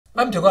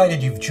I'm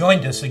delighted you've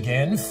joined us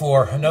again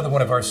for another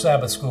one of our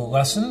Sabbath School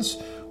lessons.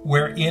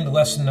 We're in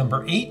lesson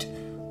number 8,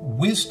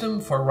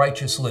 Wisdom for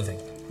Righteous Living.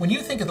 When you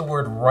think of the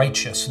word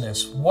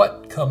righteousness,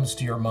 what comes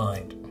to your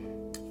mind?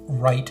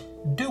 Right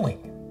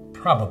doing,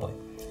 probably,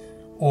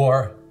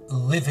 or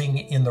living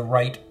in the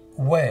right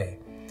way.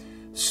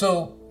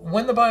 So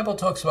when the Bible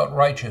talks about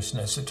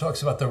righteousness, it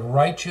talks about the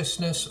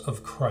righteousness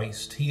of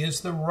Christ. He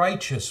is the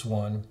righteous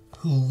one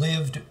who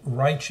lived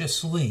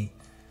righteously.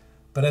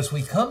 But as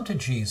we come to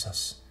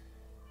Jesus,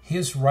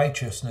 his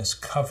righteousness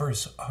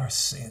covers our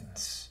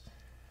sins.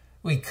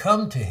 We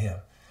come to him,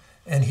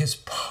 and his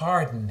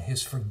pardon,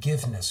 his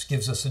forgiveness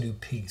gives us a new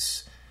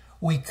peace.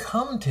 We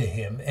come to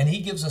him, and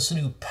he gives us a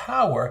new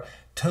power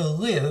to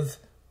live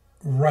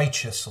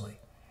righteously.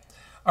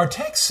 Our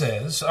text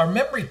says, our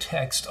memory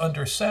text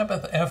under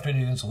Sabbath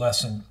afternoon's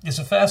lesson is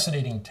a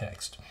fascinating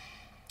text.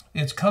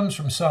 It comes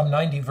from Psalm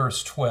 90,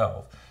 verse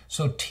 12.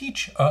 So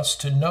teach us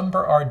to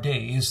number our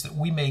days that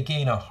we may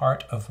gain a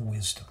heart of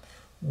wisdom.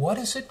 What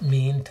does it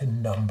mean to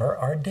number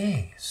our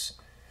days?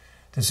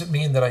 Does it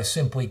mean that I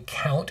simply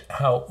count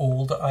how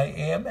old I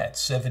am at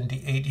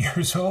 78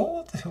 years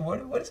old?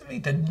 What does it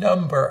mean to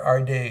number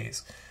our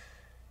days?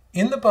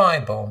 In the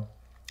Bible,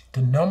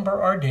 to number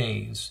our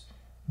days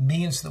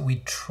means that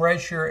we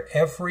treasure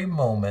every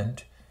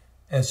moment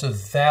as a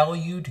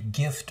valued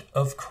gift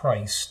of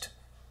Christ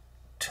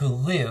to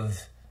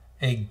live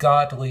a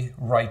godly,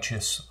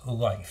 righteous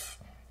life.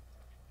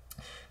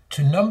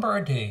 To number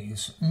our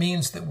days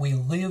means that we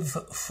live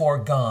for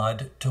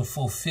God to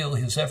fulfill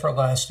his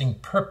everlasting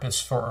purpose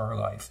for our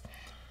life.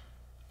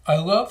 I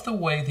love the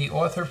way the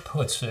author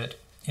puts it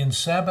in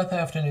Sabbath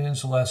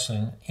afternoon's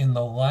lesson in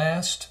the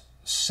last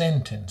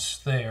sentence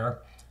there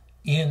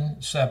in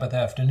Sabbath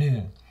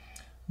afternoon.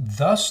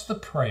 Thus the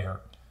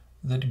prayer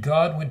that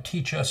God would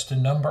teach us to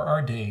number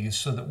our days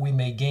so that we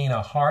may gain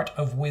a heart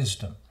of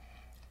wisdom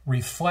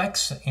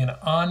reflects an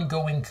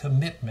ongoing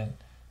commitment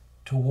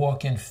to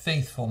walk in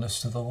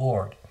faithfulness to the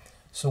Lord.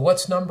 So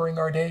what's numbering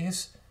our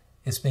days?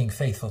 It's being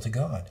faithful to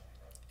God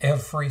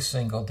every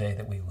single day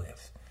that we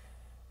live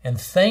and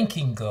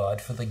thanking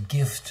God for the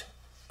gift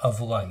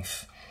of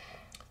life.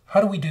 How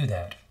do we do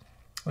that?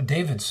 Well,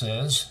 David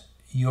says,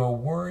 your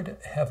word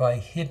have I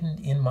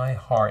hidden in my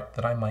heart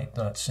that I might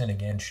not sin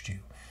against you.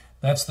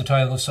 That's the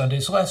title of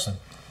Sunday's lesson.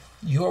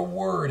 Your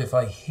word have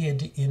I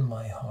hid in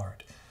my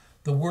heart.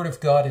 The word of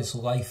God is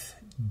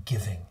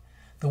life-giving.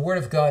 The word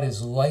of God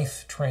is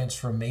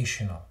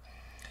life-transformational.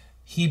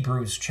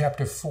 Hebrews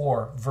chapter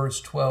 4, verse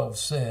 12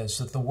 says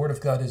that the word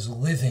of God is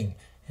living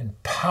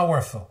and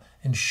powerful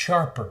and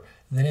sharper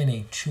than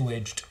any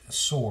two-edged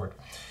sword.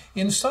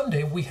 In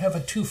Sunday, we have a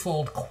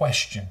twofold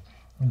question.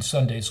 In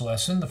Sunday's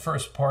lesson, the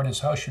first part is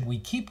how should we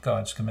keep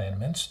God's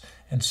commandments?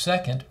 And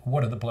second,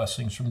 what are the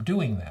blessings from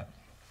doing that?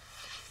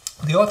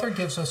 The author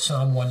gives us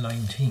Psalm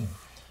 119.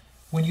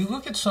 When you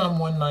look at Psalm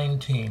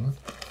 119,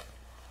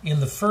 in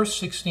the first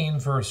 16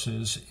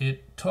 verses,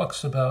 it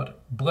talks about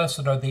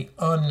blessed are the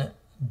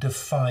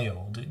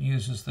undefiled. It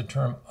uses the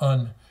term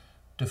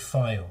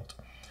undefiled.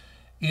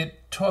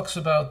 It talks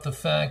about the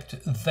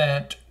fact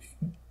that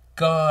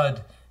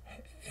God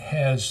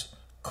has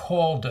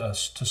called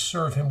us to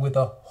serve him with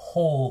a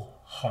whole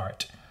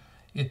heart.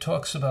 It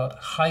talks about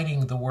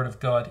hiding the word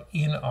of God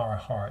in our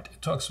heart.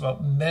 It talks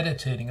about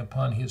meditating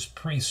upon his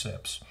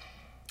precepts.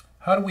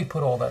 How do we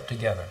put all that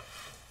together?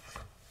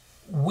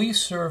 We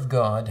serve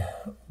God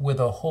with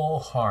a whole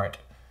heart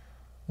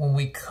when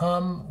we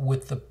come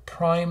with the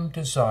prime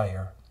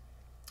desire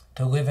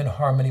to live in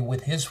harmony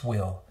with his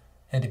will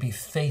and to be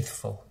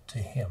faithful to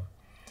him.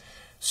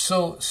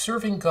 So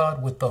serving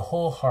God with the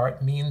whole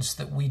heart means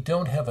that we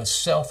don't have a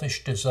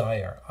selfish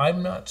desire.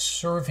 I'm not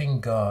serving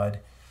God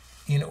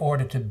in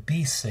order to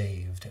be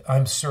saved.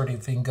 I'm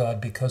serving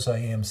God because I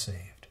am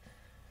saved.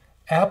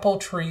 Apple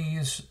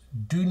trees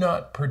do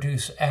not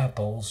produce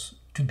apples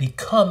to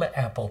become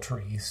apple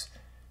trees.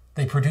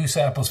 They produce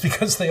apples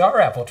because they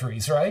are apple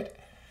trees, right?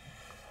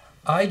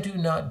 I do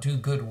not do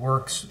good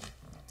works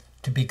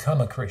to become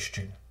a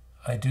Christian.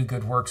 I do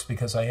good works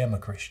because I am a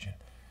Christian.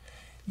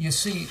 You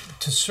see,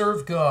 to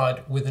serve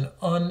God with an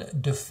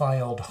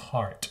undefiled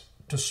heart,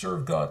 to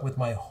serve God with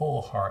my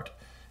whole heart,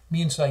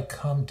 means I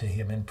come to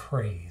him in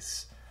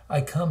praise.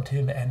 I come to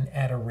him in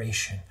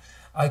adoration.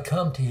 I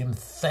come to him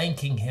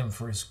thanking him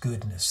for his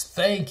goodness,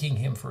 thanking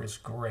him for his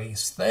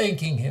grace,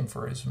 thanking him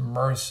for his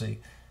mercy.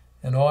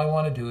 And all I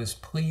want to do is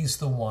please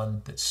the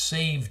one that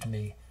saved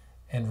me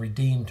and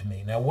redeemed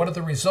me. Now, what are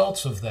the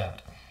results of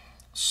that?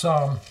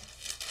 Psalm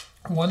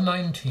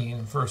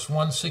 119, verse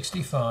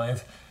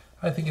 165,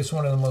 I think is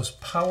one of the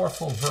most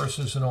powerful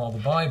verses in all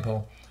the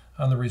Bible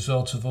on the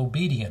results of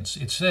obedience.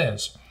 It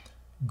says,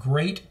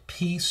 great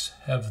peace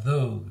have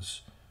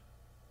those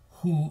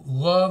who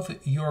love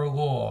your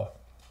law,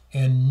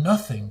 and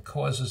nothing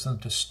causes them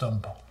to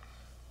stumble.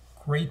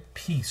 Great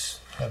peace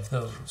have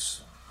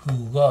those who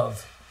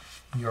love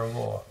your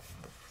law.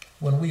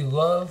 When we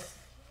love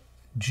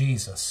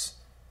Jesus,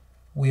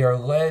 we are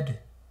led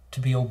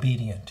to be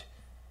obedient.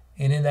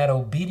 And in that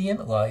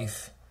obedient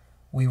life,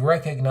 we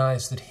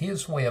recognize that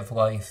his way of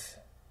life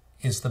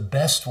is the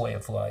best way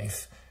of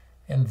life,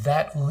 and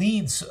that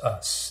leads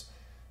us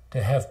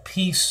to have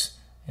peace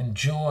and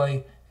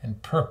joy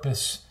and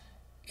purpose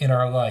in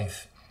our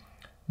life.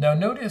 Now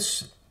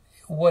notice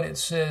what it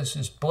says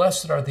is,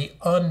 blessed are the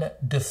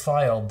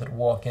undefiled that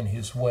walk in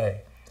his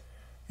way.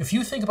 If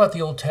you think about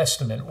the Old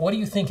Testament, what are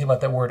you thinking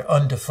about that word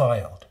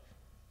undefiled?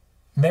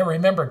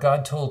 Remember,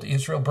 God told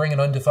Israel, bring an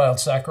undefiled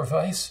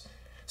sacrifice.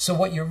 So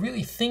what you're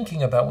really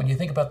thinking about when you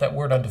think about that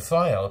word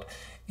undefiled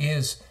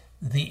is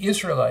the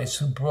Israelites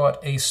who brought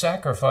a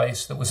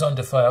sacrifice that was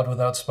undefiled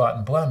without spot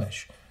and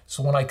blemish.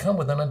 So when I come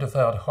with an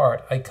undefiled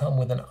heart, I come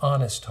with an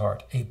honest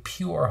heart, a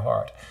pure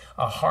heart,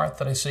 a heart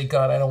that I say,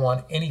 God, I don't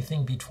want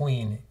anything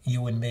between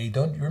you and me.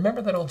 Don't you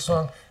remember that old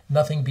song,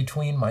 nothing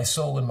between my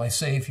soul and my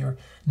Savior,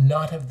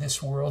 not of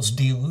this world's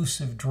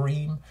delusive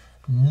dream,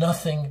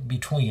 nothing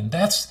between.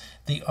 That's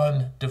the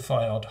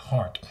undefiled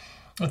heart.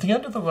 At the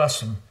end of the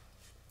lesson,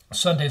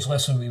 Sunday's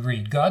lesson, we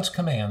read, God's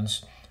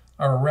commands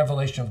are a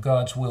revelation of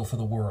God's will for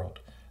the world.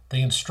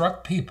 They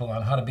instruct people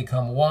on how to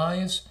become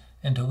wise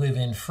and to live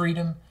in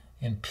freedom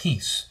and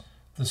peace.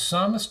 The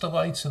psalmist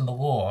delights in the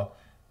law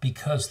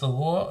because the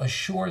law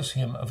assures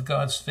him of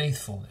God's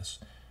faithfulness.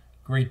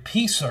 Great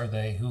peace are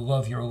they who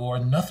love your law.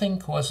 Nothing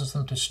causes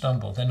them to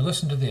stumble. Then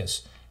listen to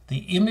this. The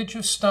image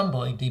of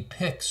stumbling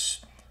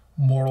depicts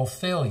moral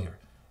failure.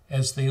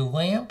 As the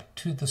lamp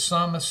to the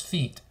psalmist's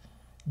feet,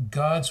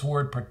 God's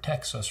word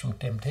protects us from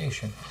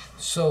temptation.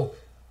 So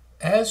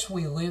as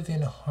we live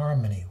in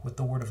harmony with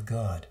the word of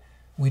God,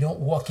 we don't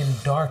walk in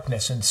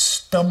darkness and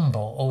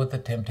stumble over the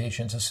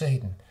temptations of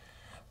Satan.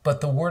 But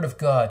the word of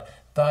God,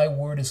 thy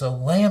word is a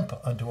lamp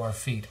unto our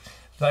feet.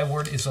 Thy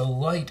word is a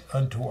light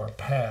unto our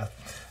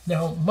path.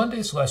 Now,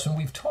 Monday's lesson,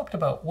 we've talked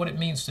about what it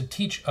means to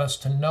teach us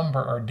to number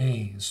our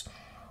days.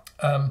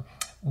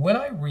 When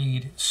I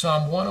read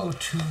Psalm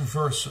 102,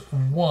 verse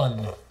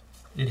 1,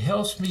 it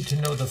helps me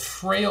to know the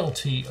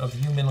frailty of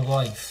human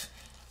life.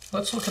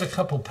 Let's look at a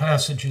couple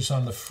passages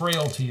on the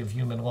frailty of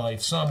human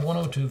life. Psalm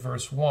 102,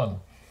 verse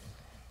 1.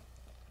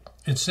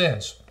 It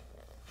says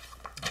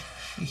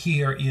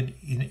here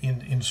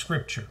in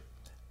Scripture,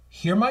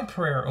 hear my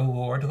prayer, O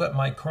Lord, let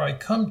my cry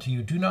come to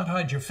you. Do not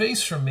hide your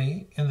face from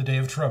me in the day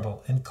of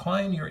trouble.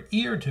 Incline your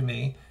ear to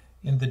me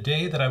in the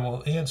day that I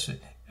will answer.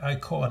 I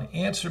call and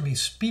answer me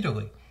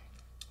speedily.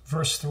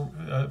 Verse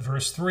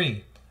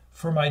 3,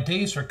 for my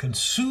days are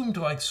consumed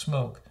like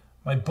smoke.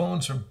 My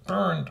bones are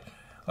burned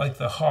like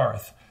the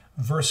hearth.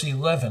 Verse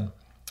 11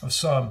 of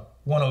Psalm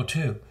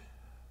 102,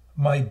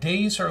 my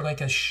days are like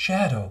a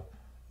shadow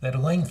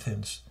that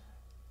lengthens,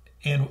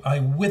 and I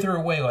wither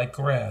away like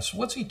grass.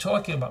 What's he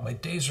talking about? My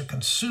days are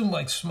consumed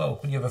like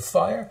smoke. When you have a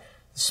fire,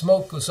 the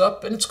smoke goes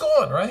up and it's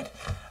gone, right?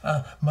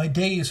 My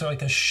days are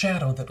like a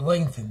shadow that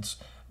lengthens.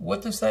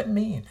 What does that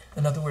mean?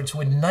 In other words,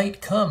 when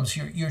night comes,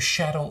 your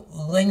shadow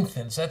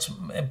lengthens.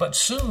 But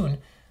soon,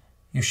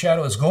 your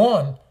shadow is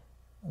gone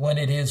when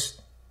it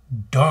is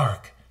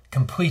dark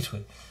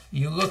completely.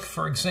 You look,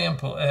 for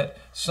example, at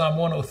Psalm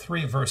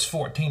 103, verse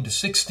 14 to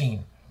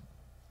 16.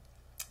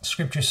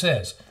 Scripture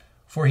says,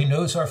 for he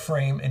knows our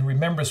frame and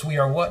remembers we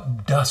are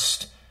what?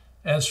 Dust.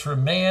 As for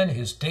man,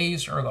 his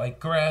days are like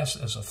grass,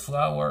 as a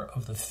flower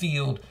of the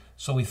field,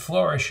 so he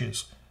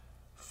flourishes.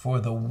 For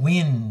the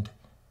wind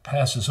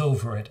passes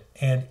over it,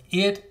 and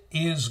it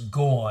is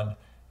gone,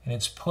 and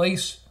its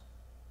place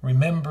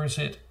remembers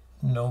it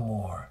no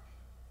more.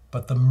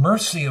 But the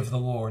mercy of the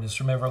Lord is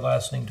from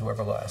everlasting to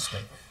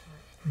everlasting.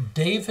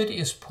 David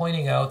is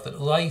pointing out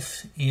that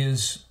life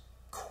is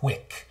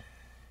quick.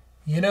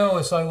 You know,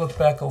 as I look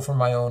back over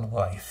my own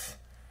life,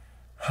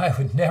 I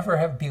would never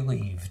have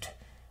believed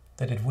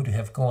that it would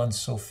have gone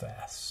so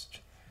fast.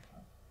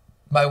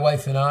 My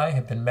wife and I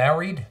have been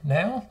married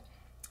now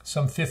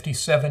some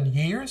 57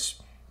 years.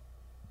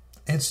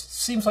 It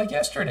seems like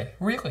yesterday,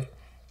 really.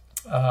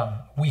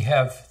 We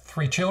have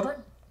 3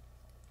 children.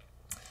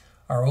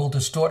 Our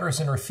oldest daughter is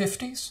in her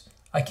 50s.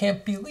 I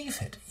can't believe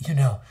it. You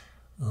know,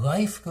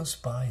 life goes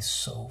by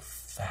so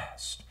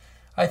fast.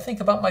 I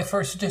think about my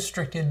first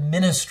district in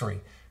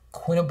ministry,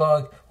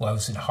 Quinnebog. Well, I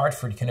was in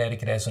Hartford,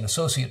 Connecticut as an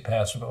associate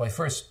pastor, but my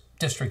first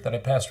district that I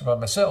pastored by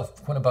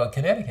myself, Quinnebog,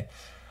 Connecticut.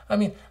 I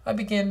mean, I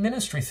began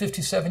ministry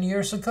 57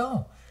 years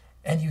ago.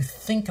 And you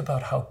think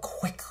about how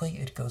quickly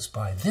it goes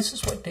by. This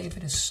is what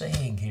David is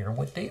saying here.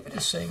 What David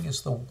is saying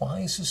is the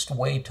wisest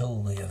way to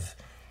live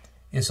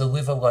is to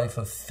live a life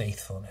of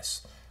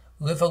faithfulness.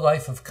 Live a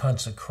life of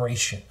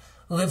consecration.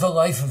 Live a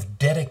life of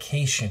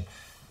dedication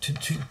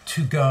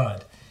to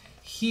God.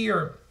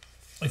 Here,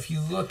 if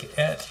you look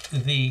at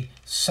the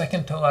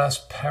second to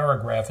last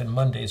paragraph in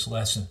Monday's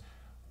lesson,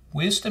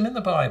 wisdom in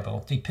the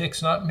Bible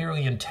depicts not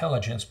merely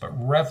intelligence, but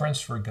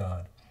reverence for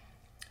God.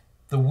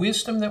 The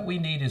wisdom that we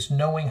need is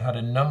knowing how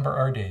to number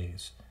our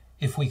days.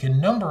 If we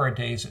can number our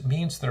days, it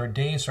means that our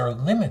days are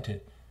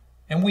limited,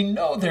 and we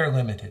know they're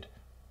limited.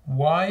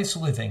 Wise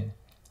living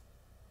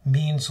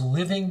means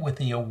living with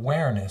the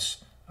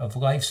awareness of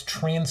life's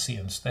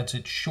transience, that's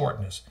its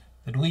shortness,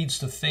 that leads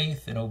to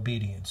faith and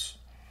obedience.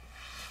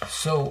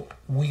 So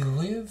we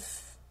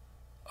live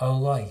a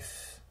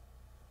life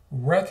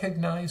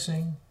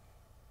recognizing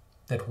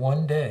that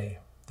one day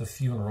the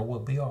funeral will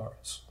be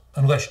ours.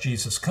 Unless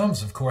Jesus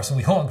comes, of course, and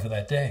we long for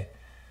that day.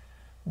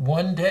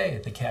 One day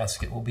the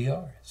casket will be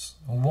ours.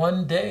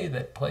 One day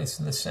that place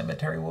in the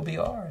cemetery will be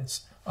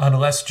ours.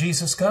 Unless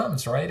Jesus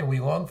comes, right? And we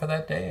long for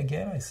that day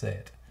again, I say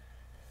it.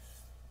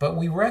 But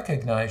we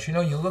recognize, you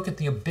look at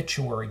the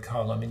obituary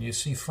column and you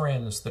see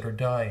friends that are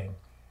dying.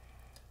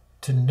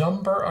 To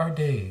number our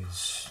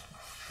days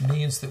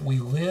means that we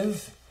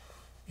live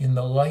in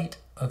the light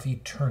of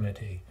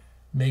eternity,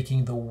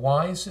 making the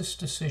wisest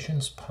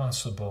decisions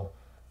possible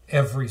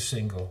every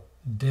single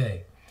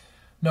day.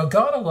 Now,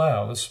 God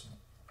allows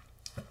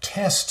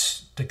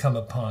tests to come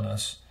upon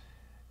us,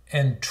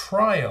 and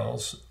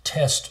trials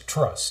test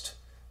trust.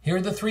 Here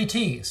are the 3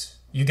 T's.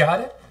 You got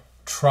it?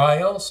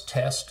 Trials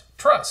test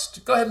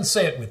trust. Go ahead and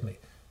say it with me.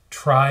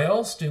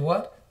 Trials do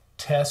what?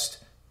 Test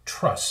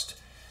trust.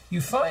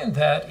 You find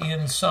that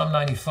in Psalm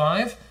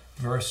 95,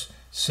 verse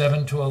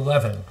 7 to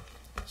 11.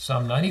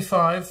 Psalm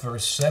 95,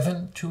 verse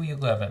 7 to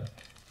 11.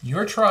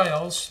 Your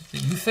trials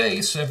that you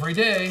face every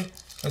day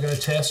are going to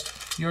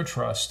test your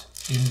trust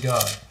in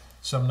God.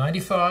 Psalm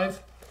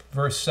 95,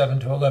 verse 7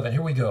 to 11.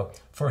 Here we go.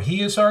 For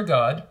he is our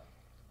God,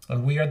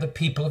 and we are the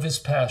people of his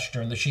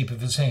pasture and the sheep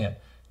of his hand.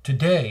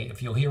 Today,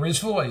 if you'll hear his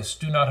voice,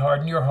 do not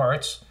harden your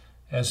hearts,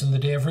 as in the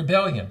day of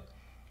rebellion,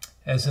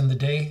 as in the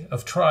day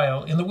of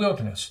trial in the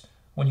wilderness.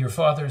 When your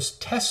fathers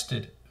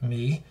tested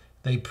me,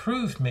 they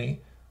proved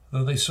me,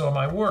 though they saw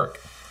my work.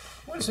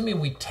 What does it mean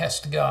we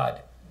test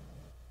God?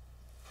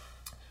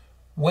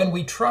 When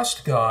we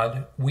trust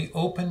God, we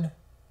open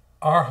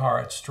our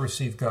hearts to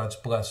receive God's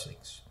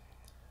blessings.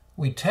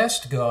 We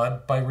test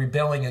God by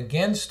rebelling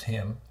against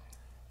him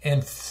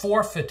and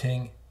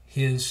forfeiting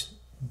his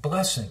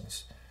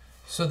blessings.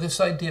 So this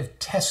idea of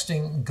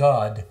testing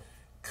God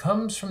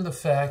comes from the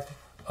fact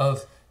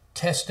of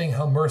testing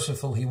how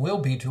merciful he will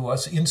be to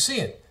us in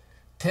sin,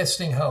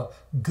 testing how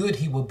good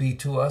he will be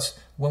to us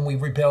when we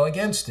rebel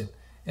against him.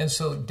 And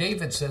so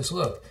David says,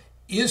 look,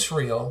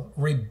 Israel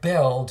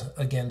rebelled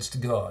against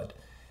God.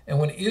 And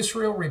when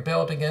Israel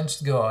rebelled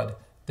against God,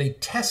 they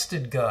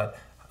tested God.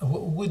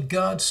 Would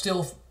God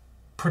still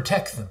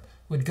protect them?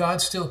 Would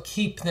God still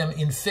keep them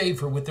in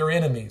favor with their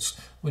enemies?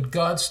 Would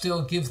God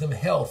still give them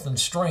health and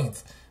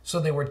strength? So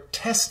they were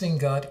testing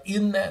God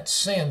in that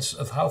sense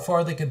of how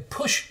far they could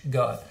push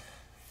God.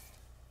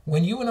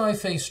 When you and I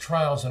face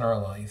trials in our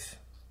life,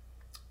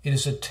 it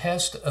is a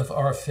test of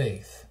our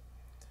faith.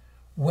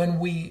 When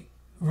we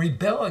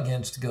rebel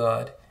against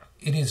God,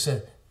 it is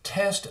a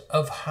test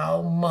of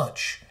how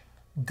much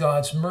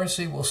God's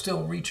mercy will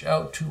still reach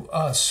out to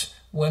us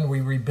when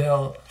we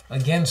rebel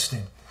against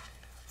him.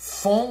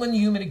 Fallen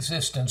human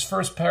existence,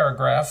 first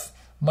paragraph,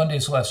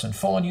 Monday's lesson.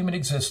 Fallen human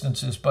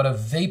existence is but a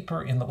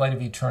vapor in the light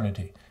of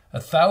eternity.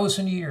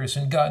 1,000 years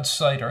in God's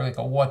sight are like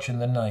a watch in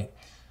the night,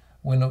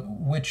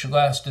 which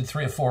lasted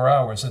 3 or 4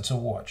 hours. That's a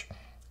watch.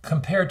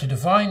 Compared to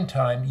divine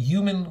time,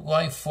 human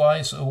life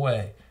flies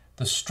away.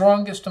 The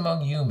strongest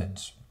among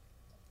humans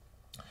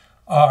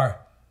are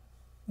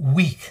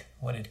weak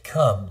when it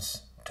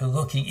comes to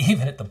looking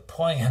even at the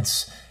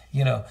plants,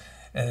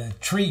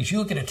 trees. You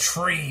look at a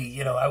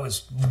tree, I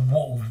was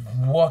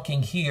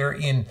walking here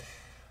in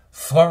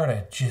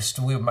Florida,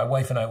 my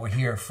wife and I were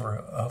here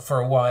for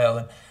a while,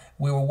 and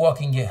we were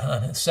walking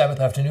on a Sabbath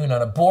afternoon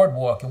on a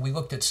boardwalk, and we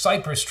looked at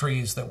cypress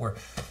trees that were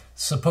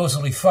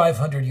supposedly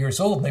 500 years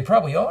old, and they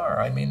probably are.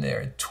 I mean,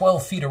 they're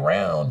 12 feet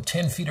around,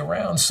 10 feet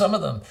around, some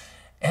of them.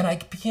 And I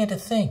began to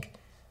think,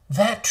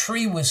 that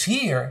tree was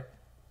here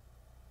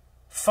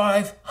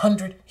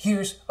 500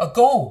 years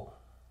ago.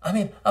 I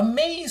mean,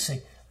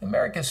 amazing.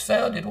 America's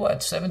founded,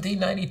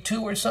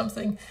 1792 or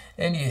something?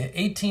 And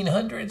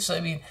 1800s?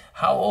 I mean,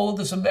 how old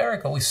is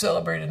America? We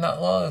celebrated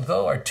not long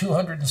ago our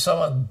 200 and some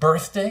odd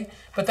birthday.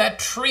 But that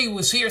tree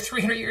was here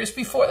 300 years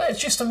before that. It's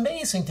just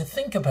amazing to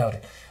think about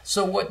it.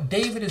 So what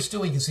David is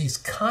doing is he's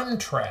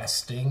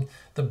contrasting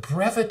the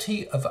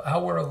brevity of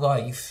our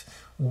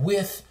life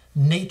with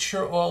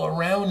nature all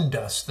around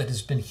us that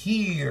has been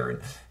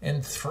here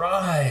and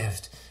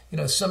thrived.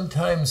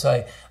 Sometimes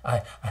I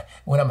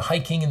when I'm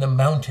hiking in the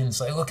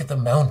mountains, I look at the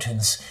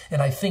mountains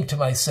and I think to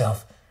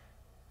myself,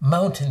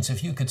 mountains,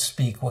 if you could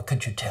speak, what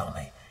could you tell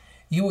me?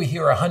 You were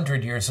here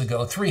 100 years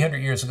ago, 300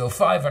 years ago,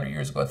 500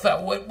 years ago.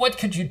 What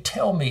could you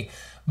tell me,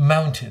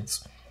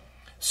 mountains?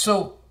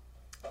 So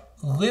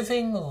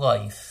living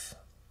life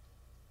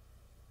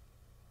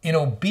in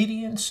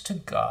obedience to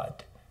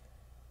God,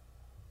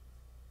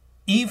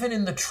 even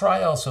in the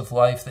trials of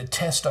life that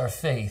test our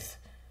faith,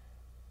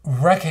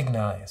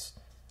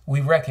 we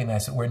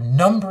recognize that we're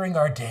numbering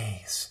our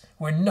days.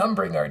 We're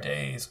numbering our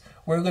days.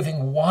 We're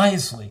living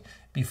wisely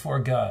before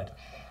God.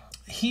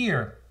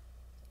 Here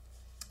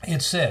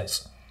it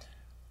says,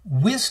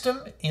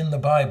 wisdom in the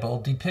Bible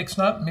depicts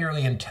not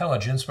merely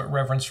intelligence, but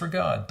reverence for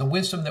God. The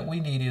wisdom that we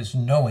need is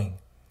knowing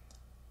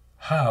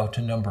how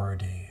to number our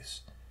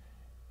days.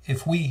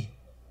 If we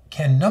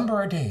can number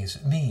our days,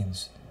 it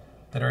means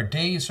that our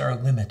days are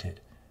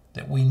limited,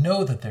 that we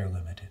know that they're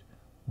limited.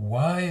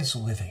 Wise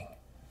living.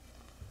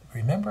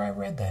 Remember, I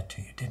read that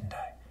to you, didn't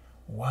I?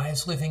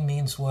 Wise living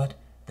means what?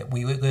 that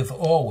we live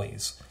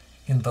always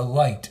in the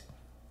light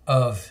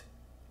of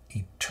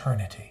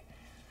eternity.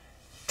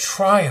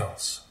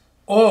 Trials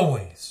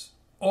always,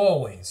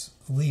 always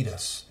lead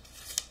us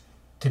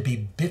to be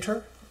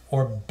bitter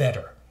or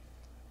better.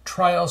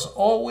 Trials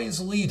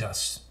always lead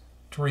us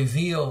to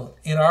reveal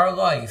in our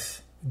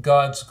life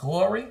God's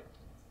glory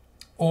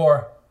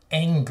or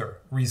anger,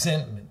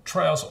 resentment.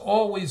 Trials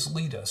always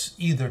lead us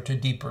either to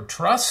deeper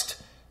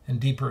trust and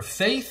deeper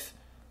faith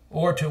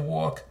or to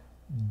walk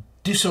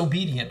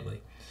disobediently.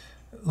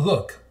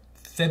 Look,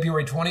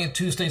 February 20th,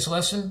 Tuesday's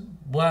lesson,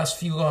 last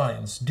few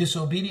lines.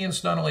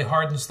 Disobedience not only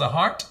hardens the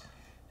heart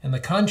and the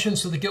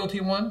conscience of the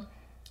guilty one,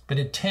 but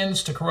it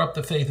tends to corrupt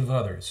the faith of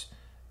others.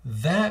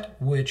 That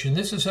which, and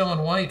this is Ellen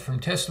White from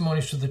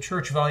Testimonies to the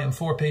Church, Volume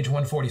 4, page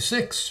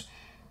 146,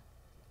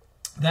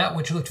 that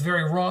which looked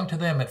very wrong to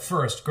them at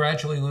first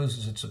gradually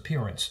loses its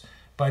appearance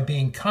by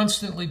being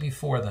constantly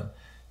before them,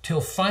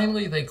 till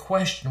finally they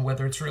question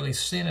whether it's really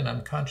sin and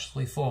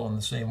unconsciously fall in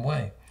the same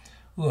way.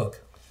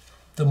 Look,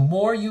 the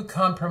more you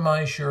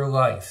compromise your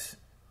life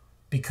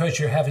because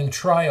you're having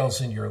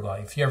trials in your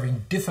life, you're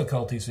having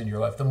difficulties in your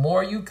life, the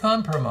more you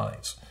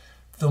compromise,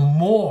 the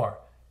more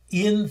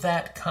in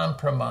that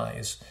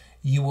compromise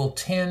you will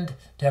tend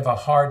to have a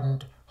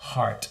hardened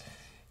heart.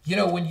 You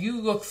know, when you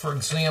look, for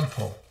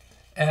example,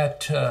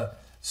 at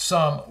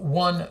Psalm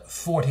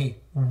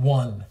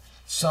 141,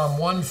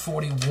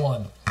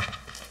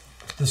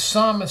 the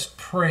psalmist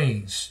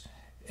prays,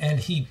 and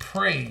he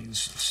prays,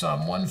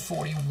 Psalm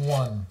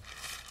 141,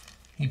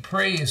 he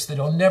prays that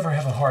he'll never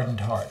have a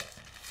hardened heart.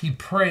 He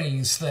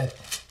prays that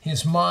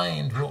his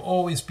mind will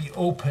always be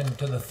open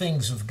to the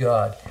things of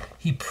God.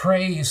 He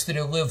prays that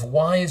he'll live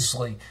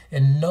wisely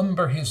and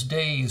number his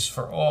days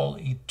for all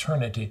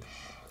eternity.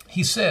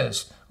 He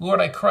says,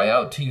 Lord, I cry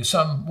out to you,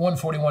 Psalm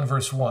 141,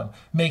 verse 1.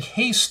 Make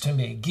haste to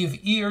me, give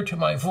ear to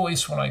my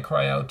voice when I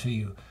cry out to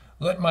you.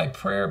 Let my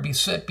prayer be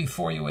set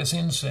before you as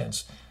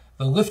incense,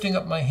 the lifting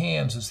up my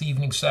hands as the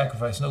evening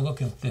sacrifice. Now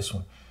look at this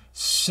one.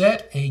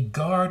 Set a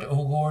guard,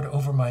 O Lord,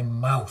 over my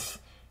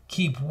mouth.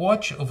 Keep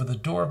watch over the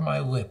door of my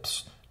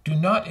lips. Do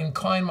not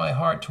incline my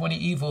heart to any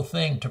evil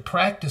thing, to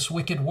practice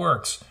wicked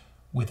works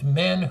with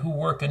men who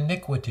work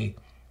iniquity.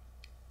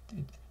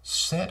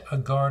 Set a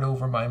guard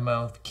over my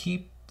mouth.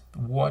 Keep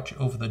watch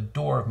over the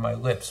door of my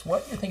lips. Why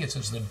do you think it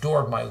says the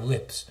door of my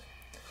lips?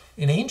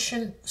 In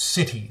ancient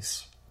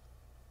cities,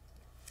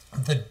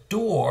 the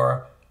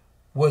door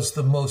was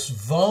the most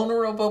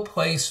vulnerable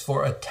place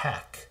for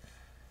attack.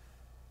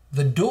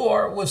 The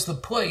door was the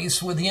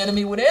place where the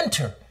enemy would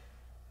enter.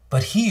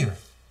 But here,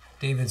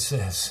 David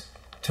says,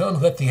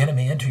 don't let the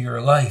enemy enter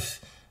your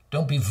life.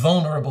 Don't be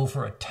vulnerable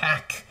for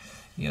attack.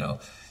 You know,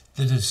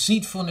 the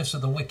deceitfulness of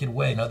the wicked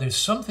way. Now, there's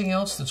something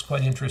else that's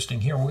quite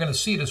interesting here. We're going to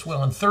see it as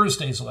well in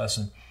Thursday's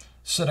lesson.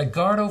 Set a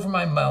guard over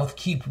my mouth.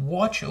 Keep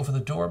watch over the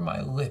door of my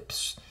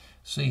lips.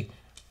 See,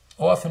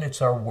 often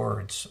it's our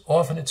words.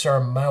 Often it's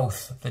our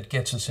mouth that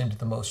gets us into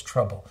the most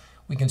trouble.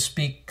 We can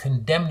speak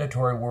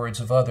condemnatory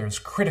words of others,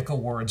 critical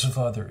words of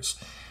others.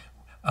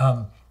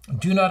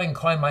 Do not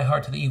incline my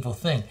heart to the evil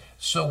thing.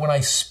 So when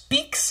I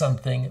speak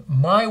something,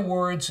 my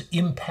words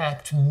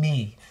impact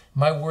me.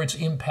 My words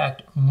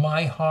impact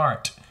my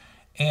heart.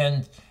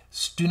 And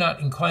do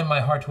not incline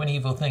my heart to any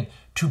evil thing.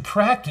 To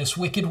practice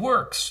wicked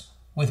works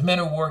with men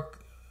who work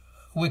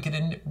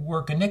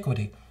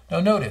iniquity. Now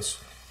notice,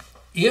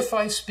 if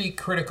I speak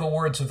critical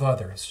words of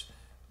others,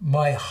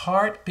 my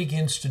heart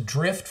begins to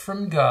drift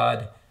from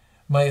God.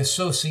 My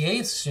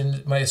associates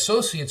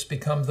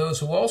become those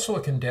who also are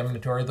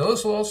condemnatory,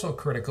 those who are also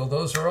critical,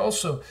 those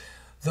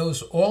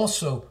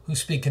also who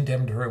speak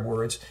condemnatory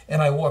words,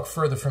 and I walk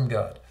further from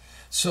God.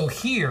 So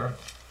here,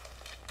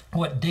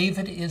 what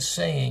David is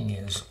saying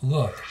is,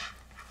 look,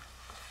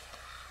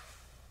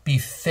 be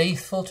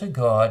faithful to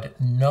God,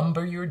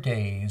 number your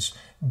days,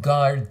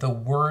 guard the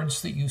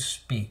words that you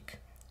speak.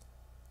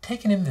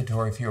 Take an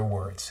inventory of your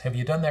words. Have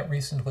you done that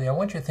recently? I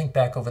want you to think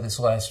back over this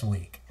last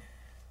week.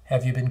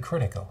 Have you been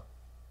critical?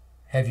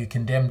 Have you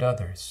condemned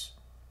others?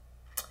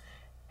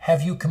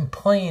 Have you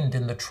complained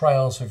in the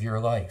trials of your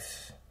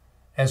life?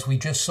 As we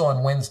just saw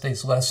in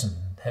Wednesday's lesson,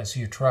 have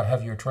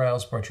your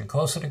trials brought you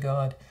closer to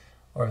God,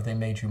 or have they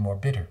made you more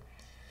bitter?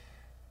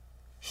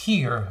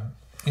 Here,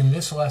 in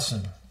this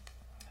lesson,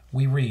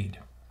 we read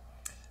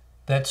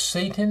that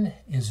Satan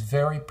is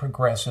very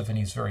progressive and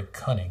he's very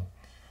cunning.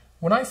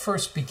 When I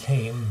first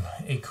became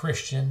a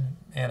Christian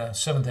and a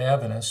Seventh-day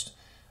Adventist,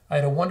 I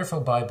had a wonderful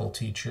Bible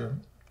teacher.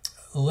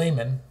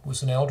 Layman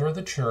was an elder of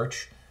the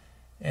church,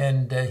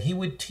 and he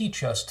would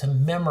teach us to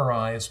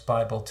memorize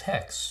Bible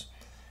texts.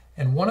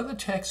 And one of the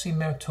texts he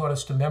taught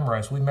us to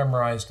memorize, we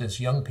memorized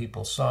as young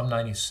people, Psalm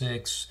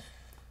 96,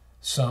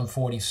 Psalm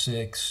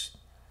 46,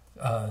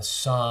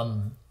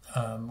 Psalm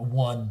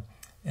 1.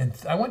 And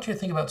I want you to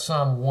think about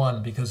Psalm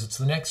 1 because it's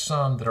the next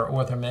psalm that our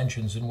author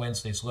mentions in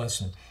Wednesday's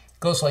lesson. It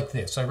goes like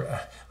this.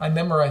 I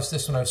memorized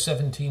this when I was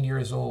 17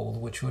 years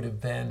old, which would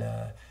have been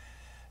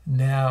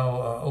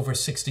over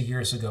 60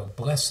 years ago.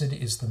 Blessed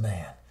is the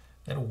man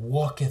that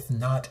walketh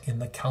not in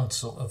the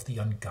counsel of the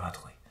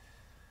ungodly,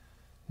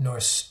 nor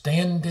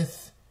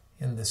standeth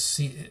in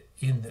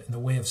the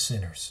way of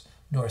sinners,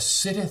 nor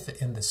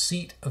sitteth in the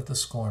seat of the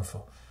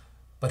scornful.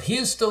 But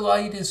his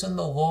delight is in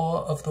the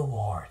law of the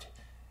Lord,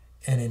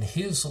 and in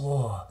his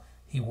law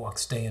he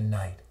walks day and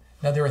night.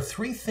 Now there are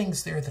three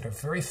things there that are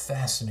very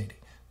fascinating.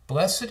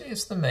 Blessed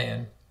is the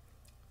man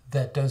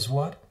that does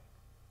what?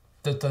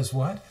 That does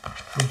what?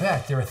 Go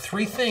back. There are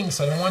three things.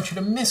 I don't want you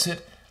to miss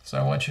it. So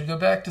I want you to go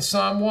back to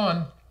Psalm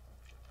 1,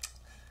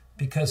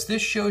 because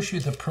this shows you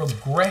the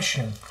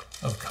progression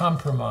of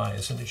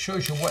compromise, and it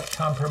shows you what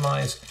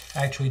compromise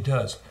actually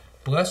does.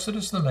 Blessed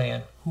is the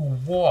man who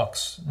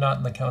walks not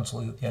in the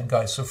counsel of the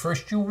ungodly. So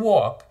first you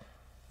walk,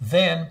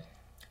 then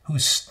who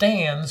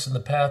stands in the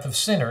path of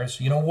sinners.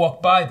 You don't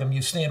walk by them,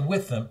 you stand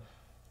with them.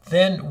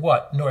 Then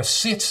what? Nor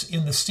sits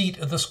in the seat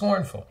of the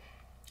scornful.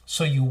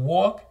 So you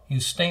walk, you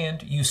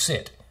stand, you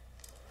sit.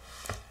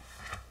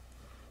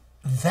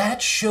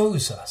 That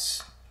shows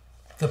us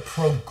the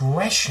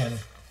progression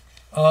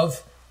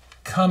of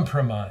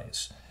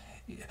compromise.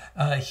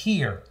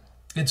 Here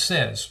it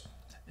says,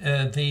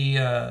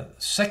 the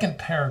second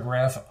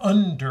paragraph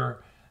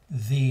under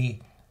the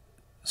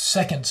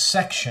second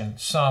section,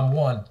 Psalm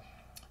 1,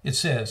 it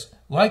says,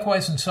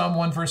 likewise in Psalm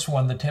 1 verse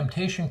 1, the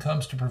temptation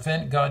comes to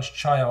prevent God's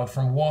child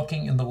from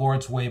walking in the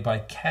Lord's way by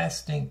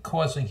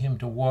causing him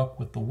to walk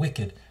with the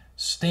wicked,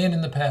 stand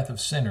in the path of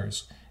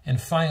sinners,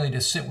 and finally to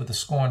sit with the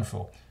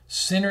scornful.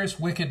 Sinners,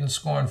 wicked, and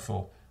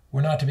scornful,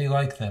 we're not to be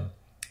like them,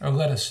 or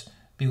let us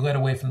be led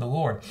away from the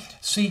Lord.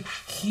 See,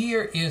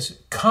 here is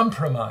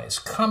compromise.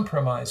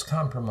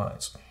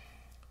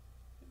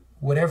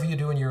 Whatever you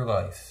do in your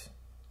life,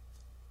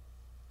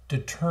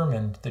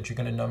 determine that you're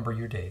going to number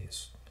your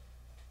days.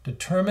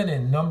 Determine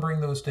in numbering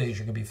those days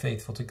you're going to be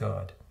faithful to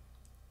God.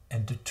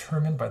 And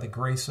determine by the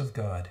grace of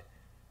God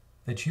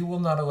that you will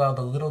not allow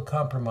the little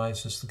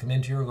compromises to come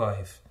into your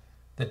life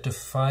that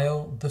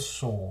defile the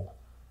soul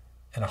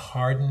and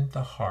harden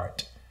the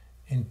heart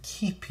and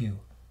keep you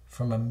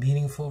from a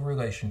meaningful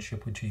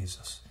relationship with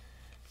Jesus.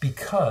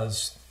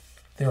 Because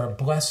there are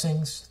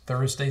blessings,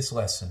 Thursday's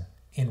lesson,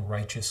 in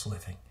righteous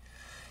living.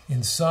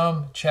 In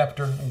Psalm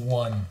chapter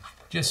 1,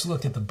 just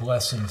look at the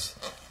blessings,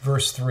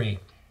 verse 3.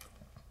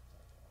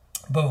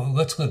 But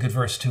let's look at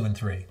verse 2 and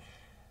 3.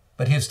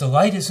 But his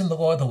delight is in the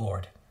law of the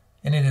Lord,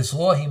 and in his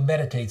law he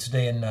meditates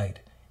day and night.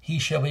 He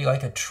shall be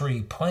like a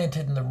tree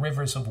planted in the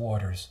rivers of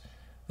waters,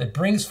 that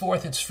brings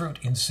forth its fruit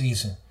in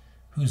season,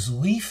 whose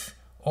leaf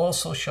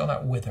also shall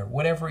not wither.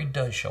 Whatever he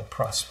does shall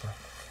prosper.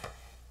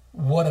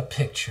 What a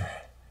picture.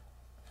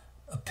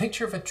 A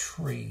picture of a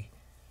tree.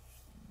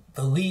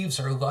 The leaves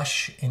are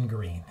lush and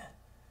green.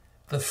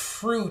 The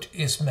fruit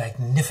is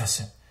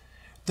magnificent.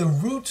 The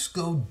roots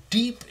go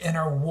deep and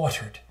are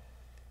watered.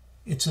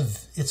 It's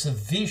a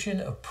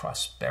vision of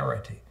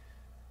prosperity.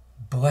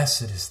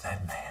 Blessed is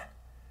that man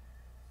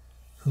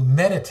who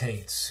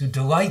meditates, who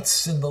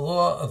delights in the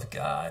law of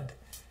God.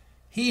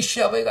 He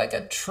shall be like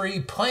a tree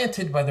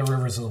planted by the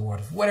rivers of the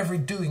water. Whatever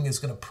you're doing is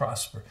going to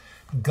prosper.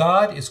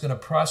 God is going to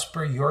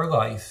prosper your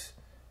life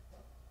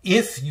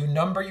if you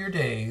number your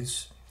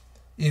days,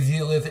 if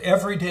you live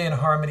every day in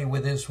harmony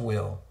with his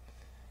will.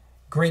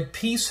 Great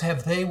peace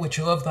have they which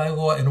love thy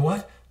law, and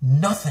what?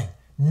 Nothing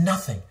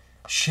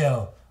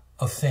shall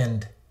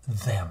offend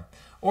them.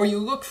 Or you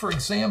look, for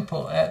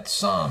example, at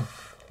Psalm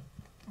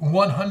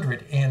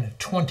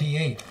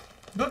 128.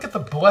 Look at the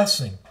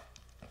blessing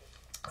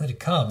that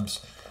comes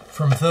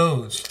from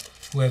those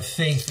who have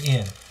faith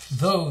in,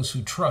 those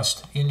who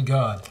trust in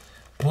God.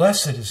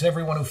 Blessed is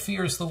everyone who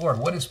fears the Lord.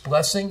 What is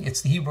blessing?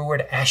 It's the Hebrew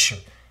word asher.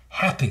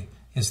 Happy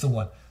is the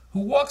one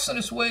who walks in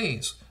his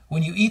ways.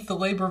 When you eat the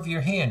labor of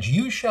your hands,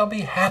 you shall be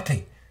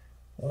happy.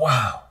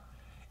 Wow.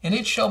 And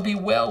it shall be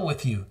well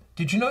with you.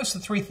 Did you notice the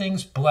three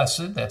things?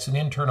 Blessed, that's an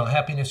internal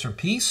happiness or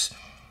peace.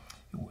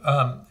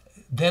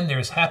 Then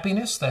there's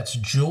happiness, that's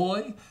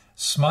joy,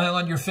 smile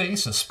on your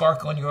face, a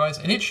sparkle in your eyes,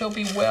 and it shall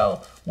be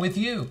well with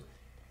you.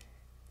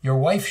 Your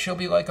wife shall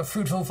be like a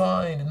fruitful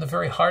vine in the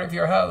very heart of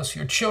your house,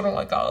 your children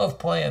like olive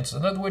plants.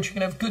 In other words, you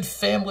can have good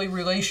family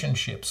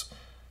relationships.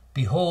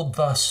 Behold,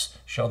 thus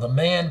shall the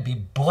man be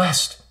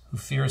blessed who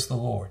fears the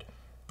Lord.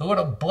 The Lord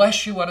will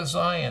bless you out of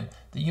Zion,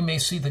 that you may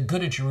see the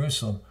good of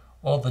Jerusalem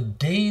all the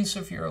days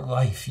of your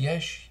life.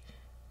 Yes,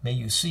 may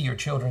you see your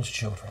children's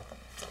children.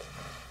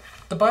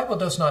 The Bible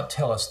does not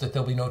tell us that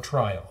there'll be no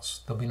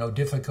trials, there'll be no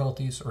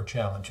difficulties or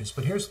challenges.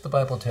 But here's what the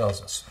Bible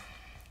tells us.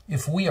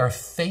 If we are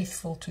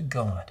faithful to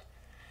God,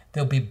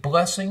 there'll be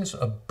blessings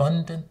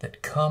abundant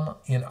that come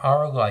in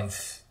our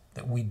life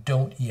that we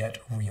don't yet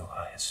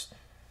realize.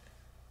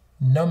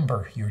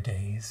 Number your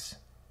days.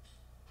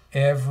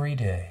 Every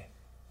day,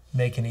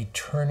 make an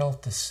eternal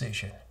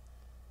decision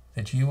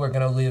that you are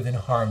going to live in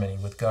harmony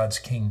with God's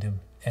kingdom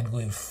and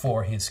live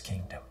for his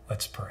kingdom.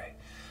 Let's pray.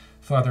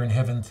 Father in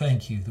heaven,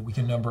 thank you that we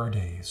can number our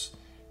days.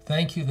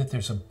 Thank you that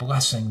there's a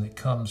blessing that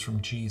comes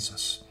from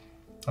Jesus,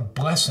 a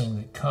blessing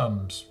that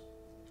comes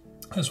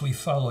as we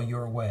follow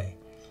your way,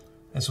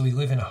 as we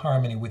live in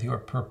harmony with your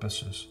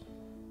purposes.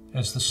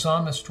 As the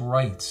psalmist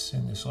writes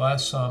in this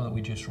last psalm that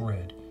we just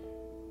read,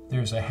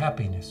 there's a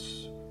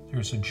happiness,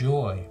 there's a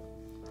joy,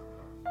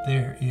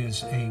 there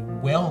is a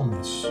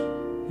wellness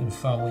in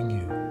following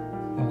you.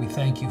 And we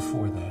thank you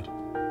for that.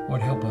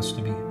 Lord, help us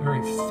to be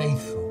very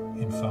faithful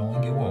in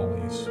following you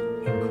always.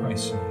 In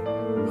Christ's name,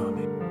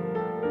 amen.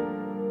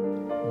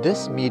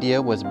 This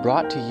media was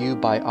brought to you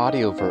by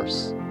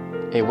Audioverse,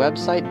 a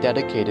website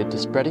dedicated to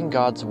spreading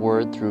God's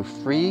Word through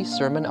free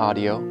sermon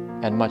audio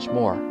and much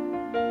more.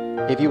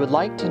 If you would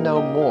like to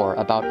know more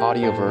about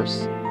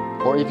Audioverse,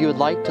 or if you would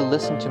like to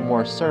listen to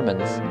more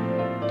sermons,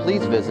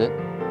 please visit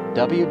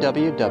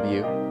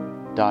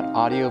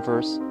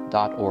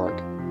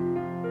www.audioverse.org.